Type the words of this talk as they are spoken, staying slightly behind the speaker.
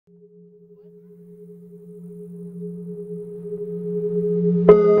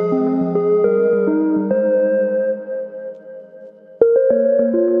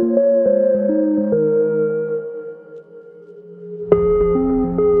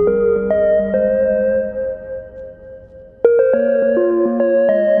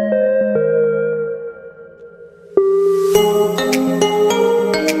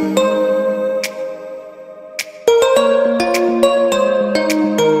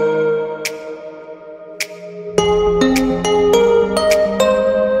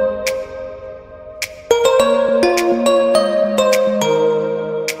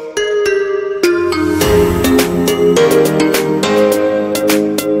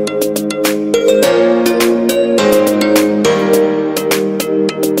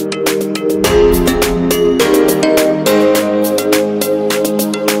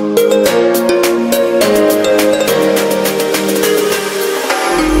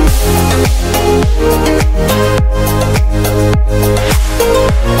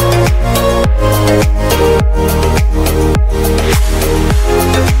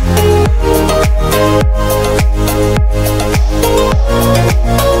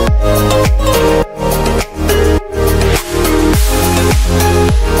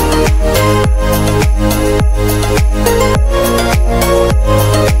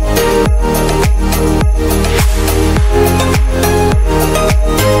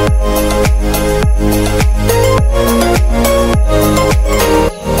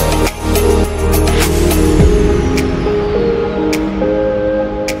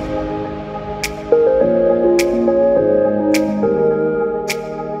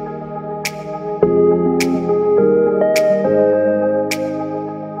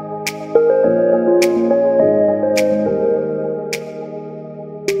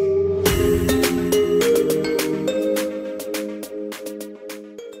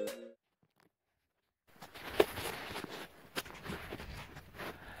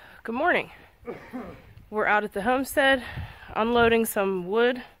Good morning. We're out at the homestead unloading some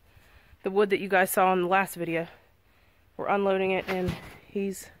wood, the wood that you guys saw in the last video. We're unloading it and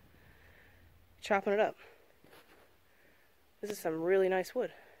he's chopping it up. This is some really nice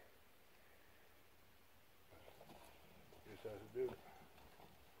wood.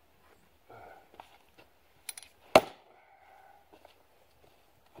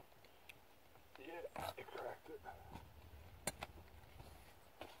 Yeah, it cracked it.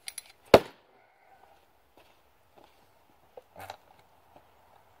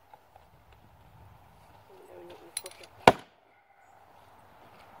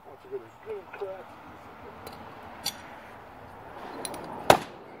 That's a good crack.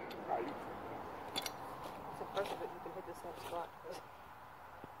 It's a part of it, you can hit this next spot.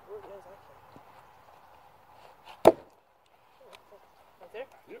 Lord knows I can. Right there?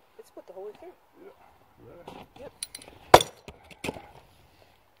 Yep. It split the whole way through. Yep. Right. Yep.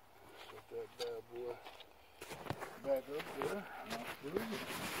 Set that bad boy back up there.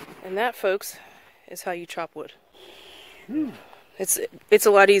 And that, folks, is how you chop wood. Whew. It's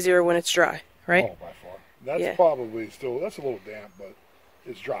a lot easier when it's dry, right? Oh, by far. That's probably still, that's a little damp, but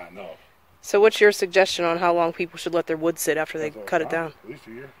it's dry enough. So what's your suggestion on how long people should let their wood sit after they cut it down? At least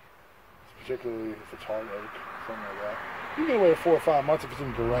a year. Particularly if it's hard oak, something like that. You can wait 4 or 5 months if it's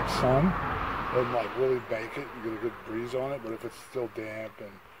in direct sun and like really bake it, you get a good breeze on it, but if it's still damp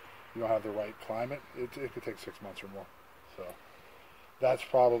and you don't have the right climate, it could take 6 months or more. So that's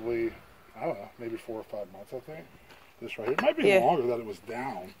probably, I don't know, maybe 4 or 5 months, I think. This right here. It might be longer that it was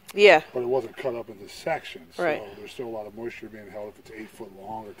down. Yeah. But it wasn't cut up into sections. So right. There's still a lot of moisture being held if it's 8 foot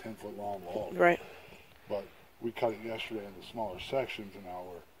long or 10 foot long log. Right. But we cut it yesterday into smaller sections and now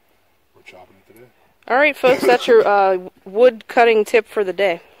we're chopping it today. All right, folks, that's your wood cutting tip for the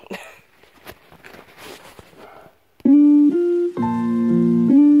day.